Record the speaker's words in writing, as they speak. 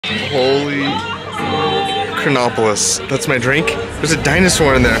Holy Chronopolis. That's my drink. There's a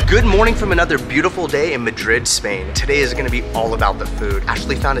dinosaur in there. Good morning from another beautiful day in Madrid, Spain. Today is gonna be all about the food.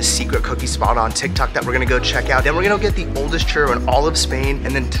 Ashley found a secret cookie spot on TikTok that we're gonna go check out. Then we're gonna get the oldest churro in all of Spain.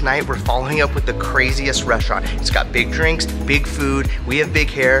 And then tonight we're following up with the craziest restaurant. It's got big drinks, big food. We have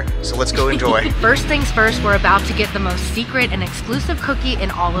big hair, so let's go enjoy. First things first, we're about to get the most secret and exclusive cookie in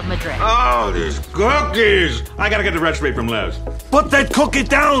all of Madrid. Oh, these cookies! I gotta get the recipe from Les. Put that cookie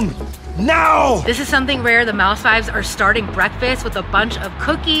down! Now! This is something rare. The Mouse Vibes are starting breakfast with a bunch of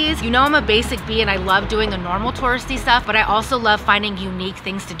cookies. You know I'm a basic bee and I love doing the normal touristy stuff, but I also love finding unique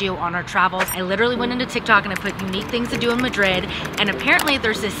things to do on our travels. I literally went into TikTok and I put unique things to do in Madrid, and apparently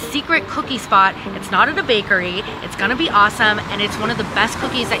there's this secret cookie spot. It's not at a bakery. It's gonna be awesome, and it's one of the best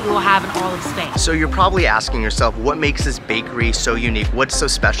cookies that you will have in all of Spain. So you're probably asking yourself, what makes this bakery so unique? What's so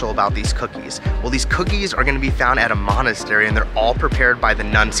special about these cookies? Well, these cookies are gonna be found at a monastery and they're all prepared by the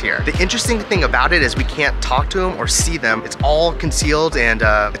nuns here. The interesting thing about it is we can't talk to them or see them. It's all concealed, and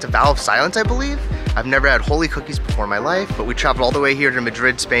it's a vow of silence, I believe. I've never had holy cookies before in my life, but we traveled all the way here to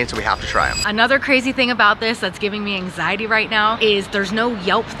Madrid, Spain, so we have to try them. Another crazy thing about this that's giving me anxiety right now is there's no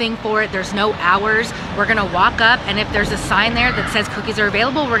Yelp thing for it. There's no hours. We're gonna walk up, and if there's a sign there that says cookies are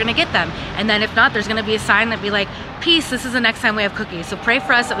available, we're gonna get them. And then if not, there's gonna be a sign that be like, peace, this is the next time we have cookies. So pray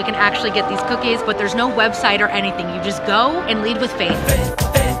for us that we can actually get these cookies, but there's no website or anything. You just go and lead with faith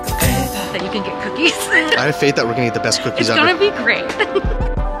that you can get cookies. I have faith that we're gonna get the best cookies ever. It's gonna be great.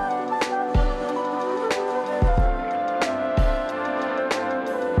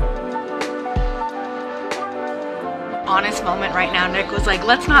 Honest moment right now. Nick was like,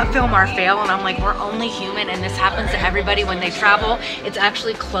 let's not film our fail, and I'm like, we're only human, and this happens to everybody when they travel. It's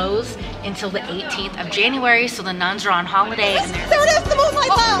actually closed until the 18th of January, so the nuns are on holiday. And there it is, the moonlight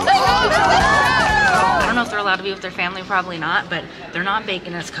bell! I don't know if they're allowed to be with their family, probably not, but they're not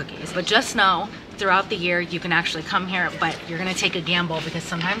baking us cookies. But just know, throughout the year, you can actually come here, but you're gonna take a gamble because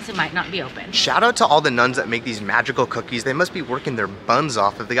sometimes it might not be open. Shout out to all the nuns that make these magical cookies. They must be working their buns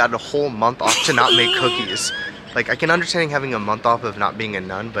off if they got a whole month off to not make cookies. Like, I can understand having a month off of not being a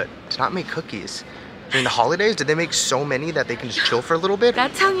nun, but to not make cookies. During the holidays, did they make so many that they can just chill for a little bit?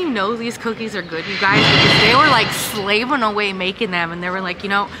 That's how you know these cookies are good, you guys, because they were like slaving away making them, and they were like, you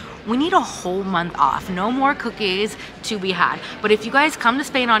know, we need a whole month off. No more cookies to be had. But if you guys come to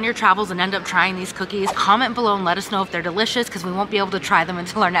Spain on your travels and end up trying these cookies, comment below and let us know if they're delicious, because we won't be able to try them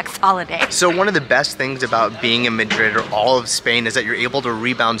until our next holiday. So one of the best things about being in Madrid or all of Spain is that you're able to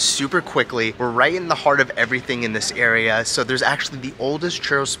rebound super quickly. We're right in the heart of everything in this area. So there's actually the oldest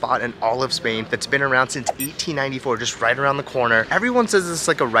churro spot in all of Spain that's been around since 1894, just right around the corner. Everyone says it's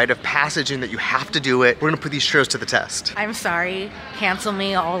like a rite of passage and that you have to do it. We're gonna put these churros to the test. I'm sorry, cancel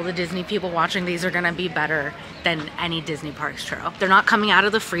me. All the Disney people watching these are gonna be better than any Disney Parks churro. They're not coming out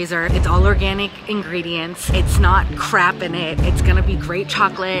of the freezer. It's all organic ingredients. It's not crap in it. It's gonna be great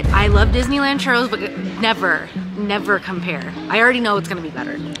chocolate. I love Disneyland churros, but never compare. I already know it's gonna be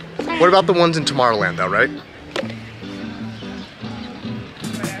better. What about the ones in Tomorrowland though, right?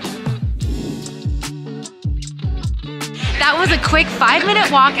 That was a quick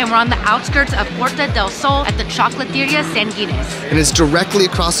 5-minute walk, and we're on the outskirts of Puerta del Sol at the Chocolatería San Ginés. And it's directly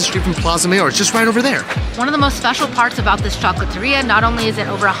across the street from Plaza Mayor. It's just right over there. One of the most special parts about this chocolateria, not only is it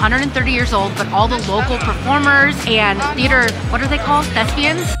over 130 years old, but all the local performers and theater, what are they called?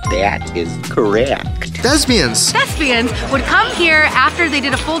 Thespians? That is correct. Thespians. Thespians would come here after they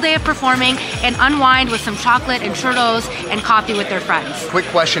did a full day of performing and unwind with some chocolate and churros and coffee with their friends. Quick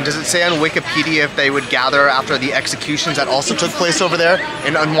question, does it say on Wikipedia if they would gather after the executions that also took place over there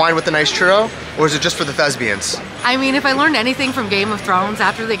and unwind with a nice churro? Or is it just for the thespians? I mean, if I learned anything from Game of Thrones,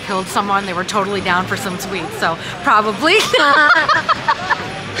 after they killed someone, they were totally down for some sweets, so probably.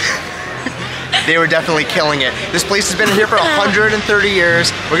 They were definitely killing it. This place has been here for 130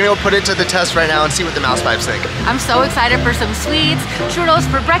 years. We're gonna go put it to the test right now and see what the Mouse Vibes think. I'm so excited for some sweets, churros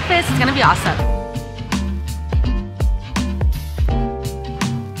for breakfast. It's gonna be awesome.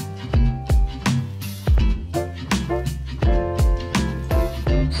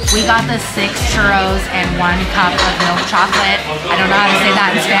 We got the 6 churros and 1 cup of milk chocolate. I don't know how to say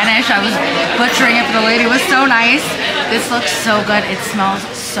that in Spanish. I was butchering it, but the lady was so nice. This looks so good. It smells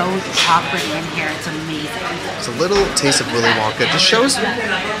so chocolatey in here. It's amazing. It's a little taste of Willy Wonka. Just shows,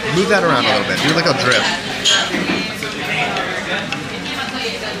 move that around a little bit. Do like a drip.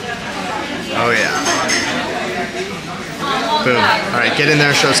 Oh yeah. Boom. All right, get in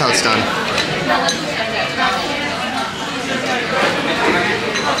there, show us how it's done.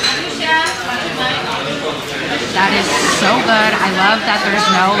 That is so good. I love that there's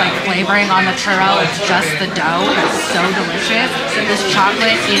no like flavoring on the churro. It's just the dough. It's so delicious. This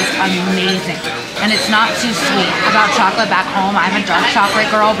chocolate is amazing. And it's not too sweet. About chocolate back home, I'm a dark chocolate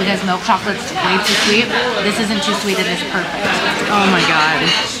girl because milk chocolate's way too sweet. This isn't too sweet. It is perfect. Oh my God.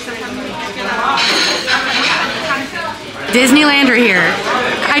 Disneyland are here.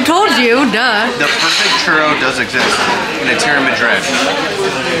 I told you, duh. The perfect churro does exist, and it's here in Madrid.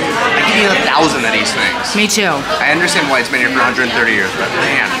 I can eat 1,000 of these things. Me too. I understand why it's been here for 130 years, but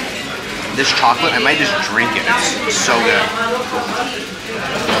man, this chocolate, I might just drink it. It's so good.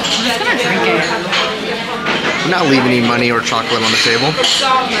 I'm just gonna drink it. I'm not leaving any money or chocolate on the table.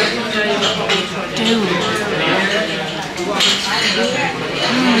 Dude.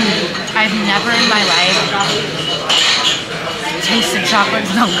 I've never in my life tasted chocolate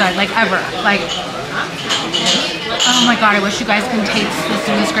so good, like ever. Like, oh my God, I wish you guys can taste this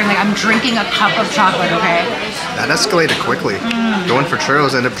in the screen. Like, I'm drinking a cup of chocolate, okay? That escalated quickly. Going for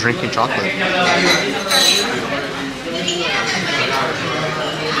churros, end up drinking chocolate.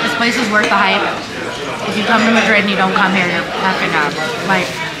 This place is worth the hype. If you come to Madrid and you don't come here, you're fucking up. Like,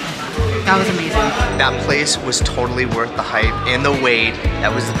 that was amazing. That place was totally worth the hype and the wait.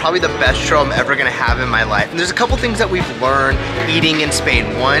 That was probably the best churro I'm ever gonna have in my life. And there's a couple things that we've learned eating in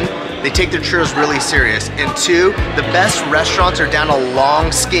Spain. One, they take their churros really serious. And two, the best restaurants are down a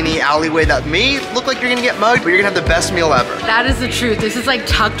long, skinny alleyway that may look like you're gonna get mugged, but you're gonna have the best meal ever. That is the truth. This is like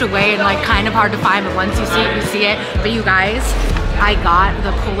tucked away and like kind of hard to find, but once you see it, you see it. But you guys, I got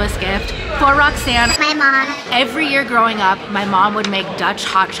the coolest gift for Roxanne. My mom. Every year growing up, my mom would make Dutch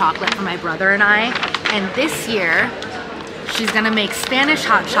hot chocolate for my brother and I. And this year, she's gonna make Spanish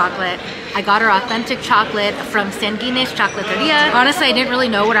hot chocolate. I got her authentic chocolate from Ginés Chocolatería. Honestly, I didn't really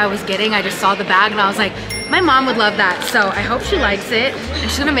know what I was getting. I just saw the bag and I was like, my mom would love that. So I hope she likes it. And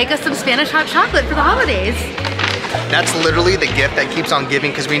she's gonna make us some Spanish hot chocolate for the holidays. That's literally the gift that keeps on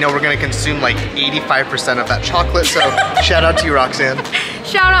giving because we know we're gonna consume like 85% of that chocolate. So shout out to you, Roxanne.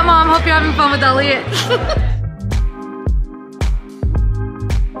 Shout out, Mom. Hope you're having fun with Elliot.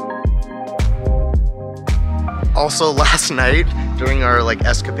 Also, last night, during our like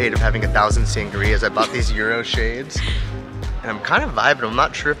escapade of having 1,000 sangrias, I bought these Euro shades. And I'm kind of vibing. I'm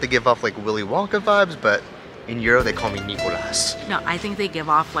not sure if they give off like Willy Wonka vibes, but in Euro they call me Nicolas. No, I think they give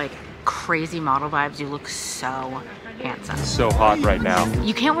off like crazy model vibes. You look so handsome. So hot right now.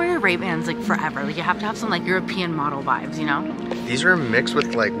 You can't wear your Ray-Bans like forever. Like you have to have some like European model vibes, you know? These are mixed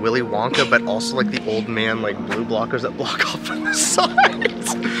with like Willy Wonka, but also like the old man like blue blockers that block off from the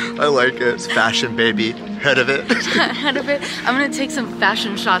sides. I like it. It's fashion, baby. Head of it. Head of it. I'm gonna take some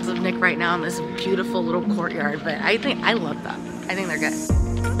fashion shots of Nick right now in this beautiful little courtyard, but I love them. I think they're good.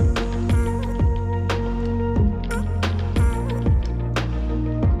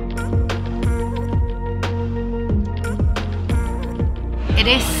 It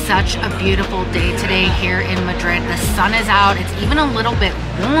is such a beautiful day today here in Madrid. The sun is out. It's even a little bit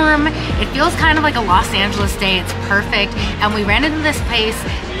warm. It feels kind of like a Los Angeles day. It's perfect. And we ran into this place,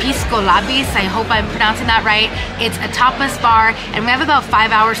 Piscolabis. I hope I'm pronouncing that right. It's a tapas bar, and we have about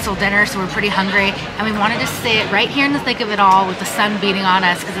 5 hours till dinner, so we're pretty hungry. And we wanted to sit right here in the thick of it all with the sun beating on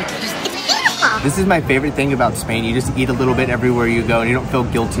us because it's just This is my favorite thing about Spain. You just eat a little bit everywhere you go and you don't feel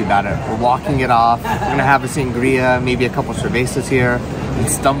guilty about it. We're walking it off. We're gonna have a sangria, maybe a couple cervezas here, and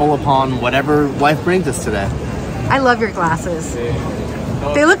stumble upon whatever life brings us today. I love your glasses.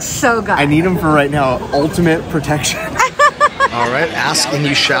 They look so good. I need them for right now. Ultimate protection. All right, ask and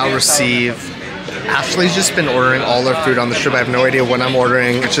you shall receive. Ashley's just been ordering all our food on the trip. I have no idea what I'm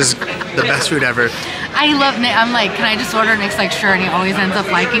ordering. It's just the best food ever. I love Nick. I'm like, can I just order? Nick's like, sure, and he always ends up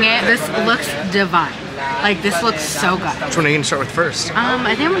liking it. This looks divine. Like, this looks so good. Which one are you gonna start with first?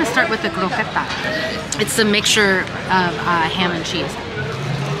 I think I'm gonna start with the croqueta. It's a mixture of ham and cheese.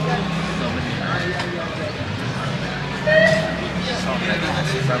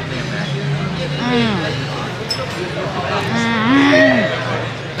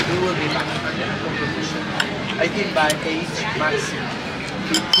 I think by age maximum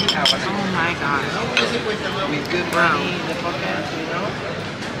 15 hours. Oh my god. With good money in the pocket, you know?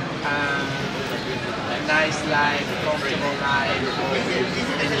 A nice life, comfortable life,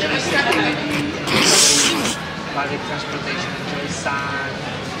 enjoy security, enjoy public transportation, enjoy sun.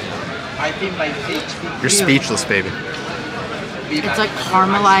 I think by age 15. You're speechless, baby. It's like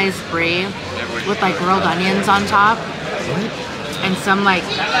caramelized brie with like grilled onions on top. And some like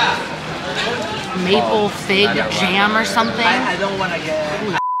maple fig jam or something. I don't want to get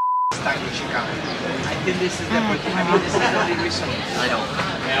stuck in Chicago. I think this is the opportunity. I mean, this is the only reason. I don't.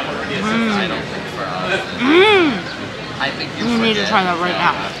 You need to try that right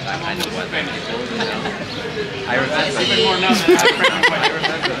now.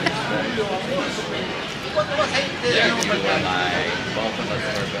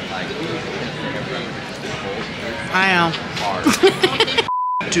 I know.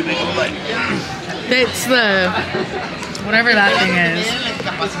 Too big of a bite. It's the whatever that thing is.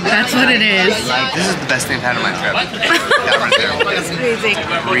 That's what it is. This is the best thing I've had on my trip. That right there. It's amazing.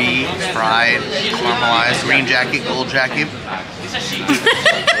 Fried, caramelized, green jacket, gold jacket.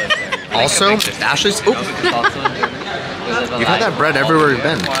 Also, Ashley's. Oh, you've had that bread everywhere you've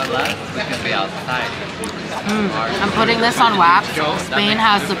been. I'm putting this on wax. Spain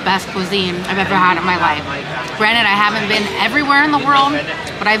has the best cuisine I've ever had in my life. Granted, I haven't been everywhere in the world,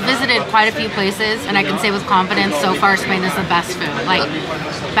 but I've visited quite a few places, and I can say with confidence, so far Spain is the best food. Like,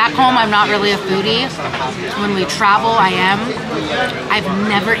 back home, I'm not really a foodie. When we travel, I am. I've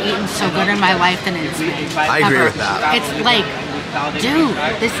never eaten so good in my life than in Spain. I agree with that. It's like, dude,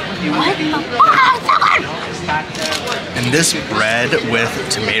 this, what the fuck? So good! And this bread with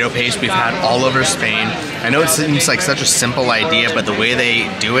tomato paste we've had all over Spain. I know it seems like such a simple idea, but the way they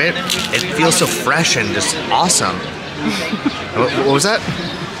do it, it feels so fresh and just awesome. What was that?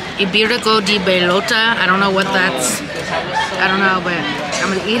 Ibérico de Bellota. I don't know what that's. I don't know, but I'm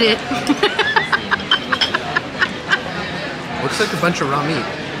gonna eat it. Looks like a bunch of raw meat.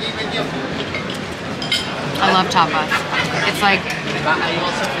 I love tapas. It's like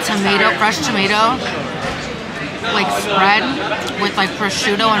tomato, fresh tomato, like spread with like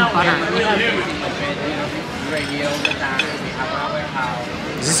prosciutto and butter.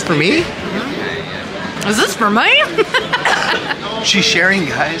 Is this for me? Mm-hmm. Is this for me? She's sharing,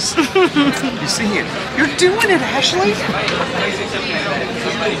 guys. You see it? You're doing it, Ashley.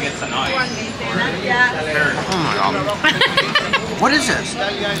 Oh my god. What is this?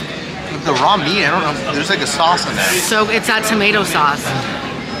 The raw meat, I don't know. There's like a sauce in there. So it's that tomato sauce.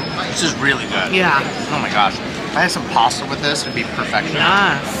 This is really good. Yeah. Oh my gosh. If I had some pasta with this, it'd be perfection.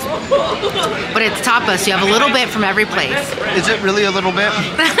 Yes. But it's tapas. You have a little bit from every place. Is it really a little bit?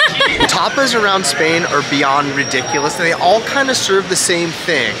 Tapas around Spain are beyond ridiculous, and they all kind of serve the same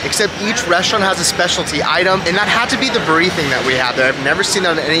thing, except each restaurant has a specialty item, and that had to be the brie thing that we have there. I've never seen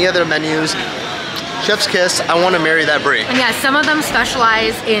that on any other menus. Chef's kiss, I want to marry that brie. And yeah, some of them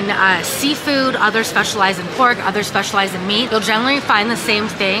specialize in seafood, others specialize in pork, others specialize in meat. You'll generally find the same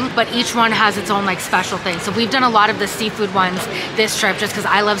thing, but each one has its own like special thing. So we've done a lot of the seafood ones this trip just because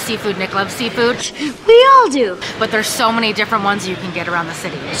I love seafood, Nick loves seafood. We all do. But there's so many different ones you can get around the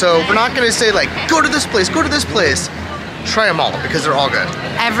city. So we're not going to say like, go to this place, go to this place. Try them all because they're all good.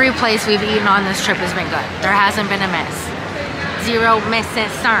 Every place we've eaten on this trip has been good. There hasn't been a miss. Zero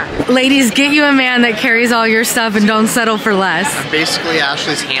misses, sir. Ladies, get you a man that carries all your stuff and don't settle for less. I'm basically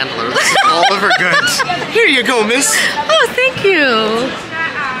Ashley's handler. This is all of her goods. Here you go, miss. Oh, thank you.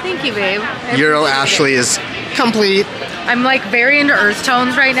 Thank you, babe. Euro Ashley is complete. I'm like very into earth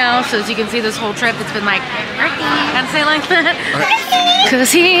tones right now, so as you can see this whole trip, it's been like, gotta say like that. Cause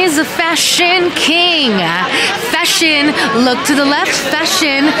he's a fashion king. Fashion, look to the left,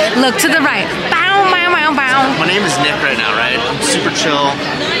 fashion, look to the right. Bow, bow, bow, bow. My name is Nick right now, right? I'm super chill.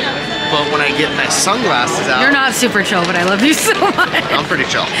 But when I get my sunglasses out... You're not super chill, but I love you so much. I'm pretty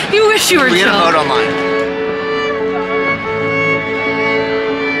chill. You wish you were chill. We had a vote online.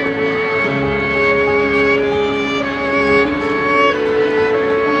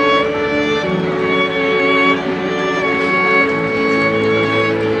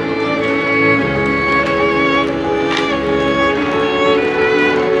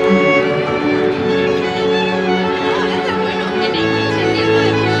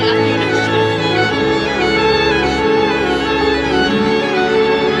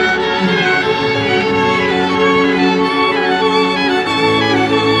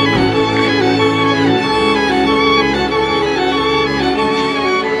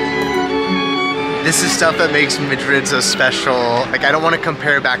 This is stuff that makes Madrid so special. Like, I don't want to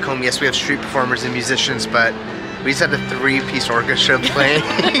compare it back home. Yes, we have street performers and musicians, but we just had a 3-piece orchestra playing.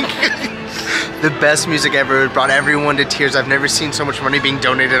 The best music ever. It brought everyone to tears. I've never seen so much money being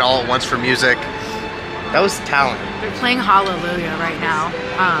donated all at once for music. That was talent. They're playing Hallelujah right now.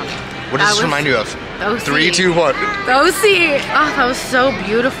 What does this remind you of? 3, 2, 1. The OC. Oh, that was so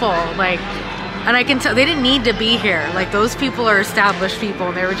beautiful. Like, and I can tell they didn't need to be here. Like, those people are established people,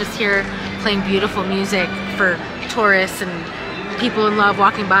 and they were just here playing beautiful music for tourists and people in love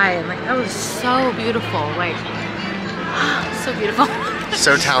walking by, and like, that was so beautiful. Like, so beautiful.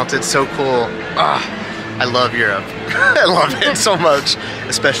 So talented, so cool. I love Europe. I love it so much,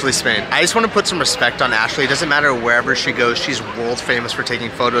 especially Spain. I just want to put some respect on Ashley. It doesn't matter wherever she goes, she's world famous for taking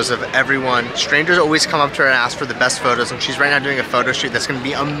photos of everyone. Strangers always come up to her and ask for the best photos, and she's right now doing a photo shoot that's going to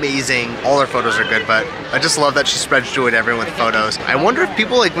be amazing. All her photos are good, but I just love that she spreads joy to everyone with photos. I wonder if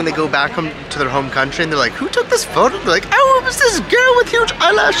people, like, when they go back home to their home country and they're like, who took this photo? They're like, oh, it was this girl with huge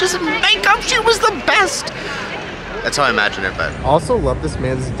eyelashes and makeup. She was the best. That's how I imagine it, but. Also love this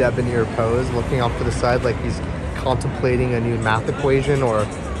man's debonair pose, looking off to the side like he's contemplating a new math equation or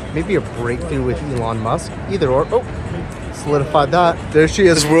maybe a breakthrough with Elon Musk. Either or. Oh, solidified that. There she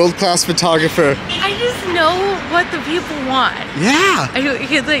is, world-class photographer. I just know what the people want. Yeah.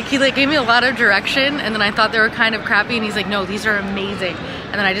 He gave me a lot of direction, and then I thought they were kind of crappy, and he's like, no, these are amazing.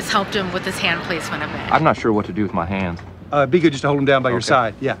 And then I just helped him with his hand placement a bit. I'm not sure what to do with my hands. Be good just to hold him down by your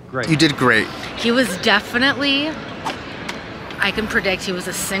side. Yeah, great. You did great. He was definitely, I can predict he was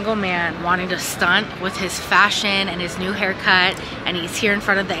a single man wanting to stunt with his fashion and his new haircut, and he's here in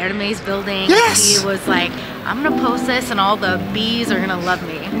front of the Hermes building. Yes! He was like, I'm gonna post this and all the bees are gonna love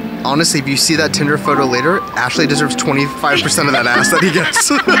me. Honestly, if you see that Tinder photo later, Ashley deserves 25% of that ass that he gets.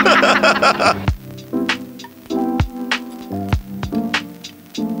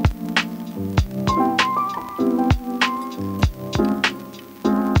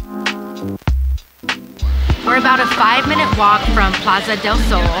 We're about a 5-minute walk from Plaza del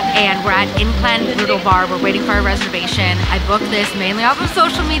Sol, and we're at Inclan Brutal Bar. We're waiting for a reservation. I booked this mainly off of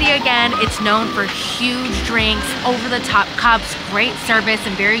social media again. It's known for huge drinks, over-the-top cups, great service,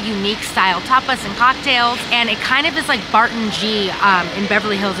 and very unique style tapas and cocktails. And it kind of is like Barton G in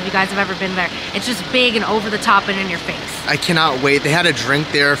Beverly Hills, if you guys have ever been there. It's just big and over-the-top and in your face. I cannot wait. They had a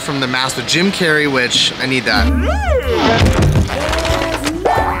drink there from the Mask with Jim Carrey, which I need that.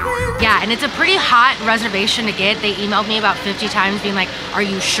 Yeah, and it's a pretty hot reservation to get. They emailed me about 50 times being like, are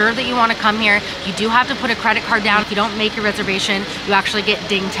you sure that you want to come here? You do have to put a credit card down. If you don't make your reservation, you actually get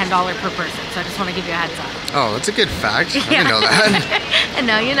dinged $10 per person. So I just want to give you a heads up. Oh, that's a good fact. I didn't know that. And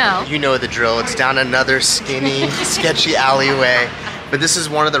now you know. You know the drill. It's down another skinny, sketchy alleyway. But this is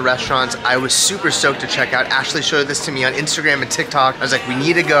one of the restaurants I was super stoked to check out. Ashley showed this to me on Instagram and TikTok. I was like, we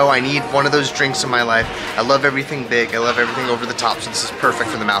need to go. I need one of those drinks in my life. I love everything big. I love everything over the top. So this is perfect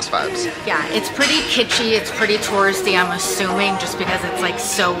for the mouse vibes. Yeah, it's pretty kitschy. It's pretty touristy, I'm assuming, just because it's like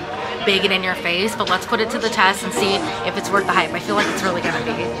so big and in your face. But let's put it to the test and see if it's worth the hype. I feel like it's really gonna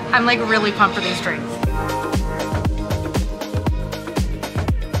be. I'm like really pumped for these drinks.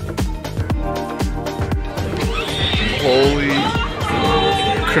 Holy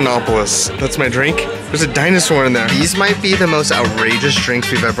Chronopolis. That's my drink. There's a dinosaur in there. These might be the most outrageous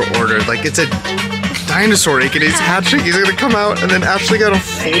drinks we've ever ordered. Like, it's a dinosaur egg and he's hatching. He's gonna come out, and then Ashley got a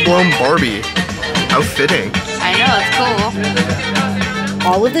full-blown Barbie. How fitting. I know, it's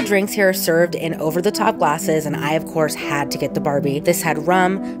cool. All of the drinks here are served in over-the-top glasses, and I, of course, had to get the Barbie. This had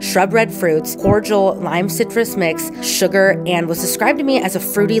rum, shrub red fruits, cordial, lime citrus mix, sugar, and was described to me as a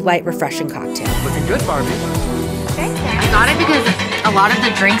fruity, light, refreshing cocktail. Looking good, Barbie. I got it because a lot of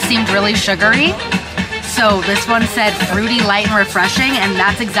the drinks seemed really sugary. So this one said fruity, light, and refreshing, and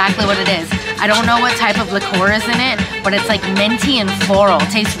that's exactly what it is. I don't know what type of liqueur is in it, but it's like minty and floral. It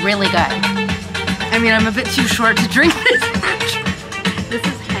tastes really good. I mean, I'm a bit too short to drink this. This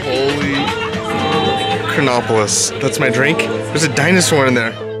is heavy. Holy Chronopolis. That's my drink. There's a dinosaur in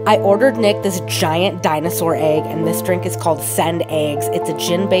there. I ordered Nick this giant dinosaur egg, and this drink is called Send Eggs. It's a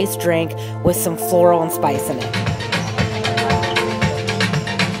gin-based drink with some floral and spice in it.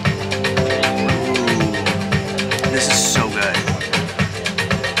 This is so good.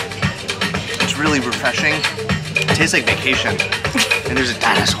 It's really refreshing. It tastes like vacation. And there's a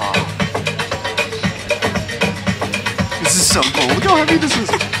dinosaur. This is so cool. Look how heavy this is.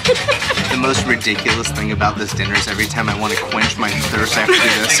 The most ridiculous thing about this dinner is every time I want to quench my thirst, I have to do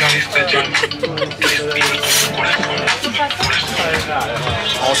this.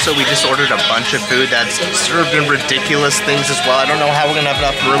 Also, we just ordered a bunch of food that's served in ridiculous things as well. I don't know how we're gonna have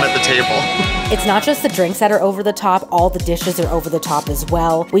enough room at the table. It's not just the drinks that are over the top, all the dishes are over the top as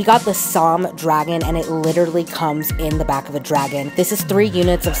well. We got the Som Dragon, and it literally comes in the back of a dragon. This is 3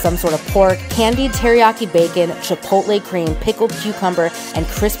 units of some sort of pork, candied teriyaki bacon, chipotle cream, pickled cucumber, and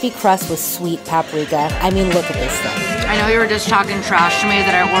crispy crust with sweet paprika. I mean, look at this thing. I know you were just talking trash to me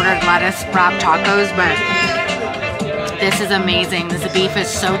that I ordered lettuce wrapped tacos, but this is amazing. This beef is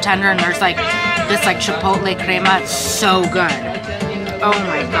so tender, and there's like this like chipotle crema. It's so good. Oh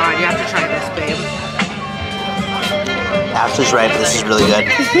my god, you have to try this, babe. Ashley's right, this is really good.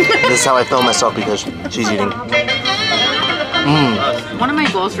 This is how I feel myself because she's eating. One of my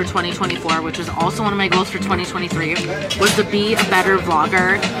goals for 2024, which was also one of my goals for 2023, was to be a better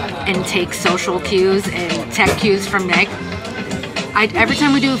vlogger and take social cues and tech cues from Nick. Every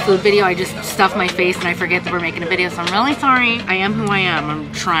time we do a food video, I just stuff my face and I forget that we're making a video, so I'm really sorry. I am who I am.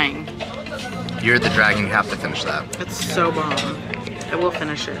 I'm trying. You're the dragon, you have to finish that. It's so bomb. I will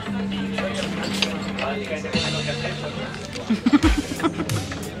finish it.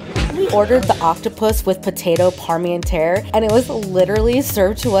 We ordered the octopus with potato parmentier, and it was literally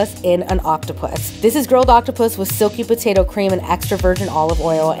served to us in an octopus. This is grilled octopus with silky potato cream and extra virgin olive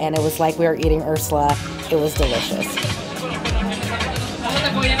oil, and it was like we were eating Ursula. It was delicious.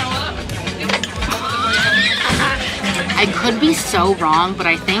 I could be so wrong, but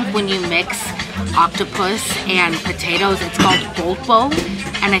I think when you mix octopus and potatoes, it's called pulpo,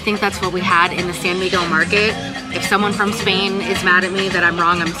 and I think that's what we had in the San Miguel market. If someone from Spain is mad at me that I'm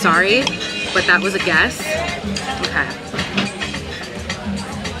wrong, I'm sorry, but that was a guess. Okay.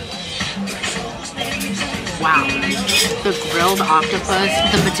 Wow. The grilled octopus,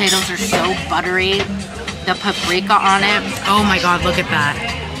 the potatoes are so buttery, the paprika on it. Oh my God, look at that.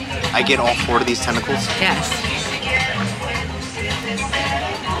 I get all 4 of these tentacles? Yes.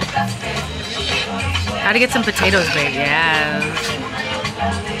 Gotta get some potatoes, babe. Yes.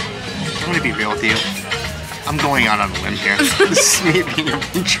 I'm gonna be real with you. I'm going out on a limb here. This is me being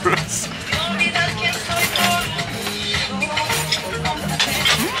adventurous.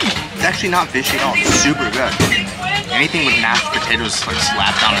 It's actually not fishy at all. It's super good. Anything with mashed potatoes is like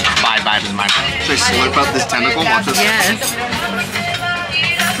slapped down and 5 bites in my mouth. Should I slurp up this tentacle? Watch this. Yes.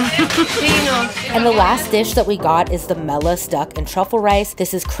 And the last dish that we got is the Mellis duck and truffle rice.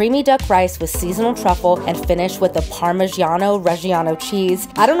 This is creamy duck rice with seasonal truffle and finished with the Parmigiano Reggiano cheese.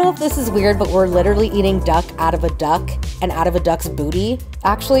 I don't know if this is weird, but we're literally eating duck out of a duck and out of a duck's booty,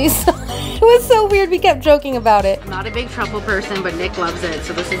 actually. So it was so weird. We kept joking about it. I'm not a big truffle person, but Nick loves it.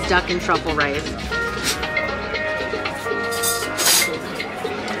 So this is duck and truffle rice.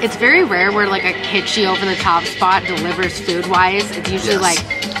 It's very rare where like a kitschy over-the-top spot delivers food-wise. It's usually like,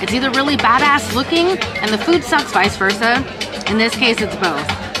 it's either really badass looking and the food sucks, vice versa. In this case, it's both.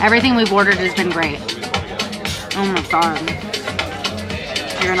 Everything we've ordered has been great. Oh my God.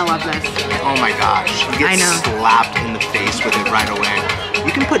 You're gonna love this. Oh my gosh. You get slapped in the face with it right away.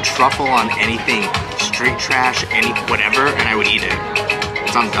 You can put truffle on anything, straight trash, any whatever, and I would eat it.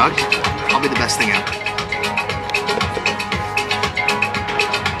 It's on duck, probably the best thing ever.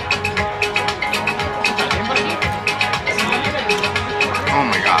 Oh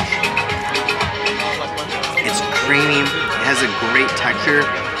my gosh. It's creamy, it has a great texture.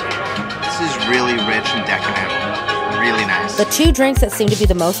 This is really rich and decadent. Really nice. The 2 drinks that seemed to be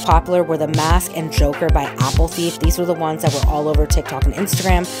the most popular were the Mask and Joker by Apple Thief. These were the ones that were all over TikTok and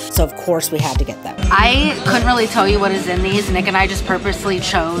Instagram, so of course we had to get them. I couldn't really tell you what is in these. Nick and I just purposely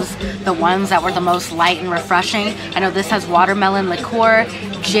chose the ones that were the most light and refreshing. I know this has watermelon liqueur,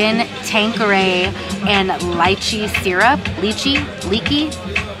 gin, Tanqueray, and lychee syrup. Leaky,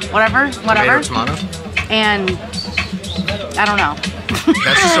 whatever. Tomato. And I don't know.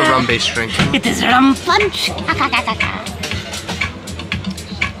 That's just a rum-based drink. It is rum punch.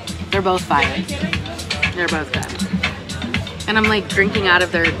 They're both fire. They're both good. And I'm like drinking out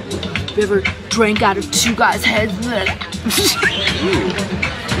of their. Have you ever drank out of 2 guys' heads? Ooh,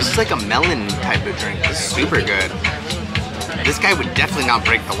 this is like a melon type of drink. This is super good. This guy would definitely not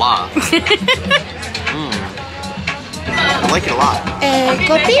break the law. I like it a lot.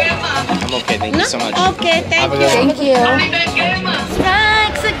 Coffee? I'm okay, thank you so much. Okay, thank you. Thank you.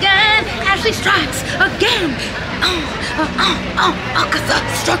 Strikes again. Ashley strikes again.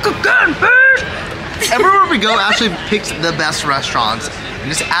 Strike again, bitch. Everywhere we go, Ashley picks the best restaurants and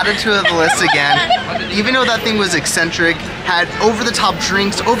just add it to the list again. Even though that thing was eccentric, had over-the-top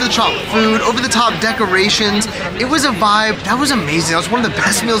drinks, over-the-top food, over-the-top decorations. It was a vibe. That was amazing. That was one of the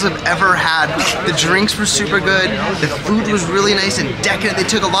best meals I've ever had. The drinks were super good. The food was really nice and decadent. They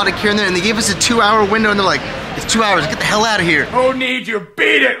took a lot of care in there, and they gave us a 2-hour window, and they're like, it's 2 hours, get the hell out of here. Who needs you?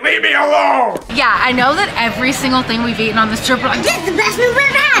 Beat it, leave me alone. Yeah, I know that every single thing we've eaten on this trip, we're like, this is the best meal we've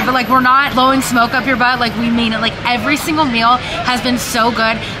ever had. But like, we're not blowing smoke up your butt, like we mean it. Like every single meal has been so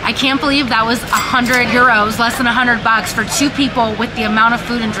good. I can't believe that was 100 euros, less than $100 for 2 people with the amount of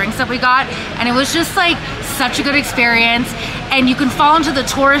food and drinks that we got. And it was just like such a good experience. And you can fall into the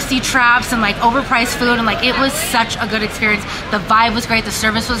touristy traps and like overpriced food, and like it was such a good experience. The vibe was great, the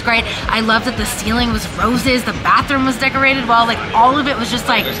service was great. I loved that the ceiling was roses, the bathroom was decorated well, like all of it was just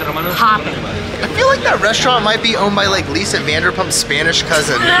like hopping. I feel like that restaurant might be owned by like Lisa Vanderpump's Spanish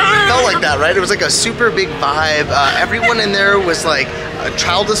cousin. It felt like that, right? It was like a super big vibe. Everyone in there was like a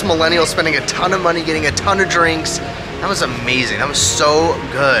childless millennial spending a ton of money, getting a ton of drinks. That was amazing. That was so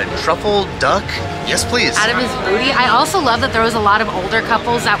good. Truffle duck? Yes, please. Out of his booty. I also love that there was a lot of older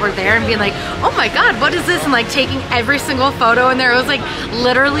couples that were there and being like, oh my God, what is this? And like taking every single photo in there. It was like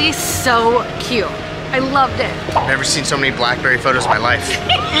literally so cute. I loved it. I've never seen so many BlackBerry photos in my life.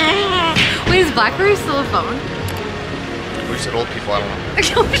 Wait, is BlackBerry still a phone? We said old people, I don't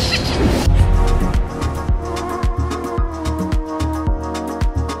know.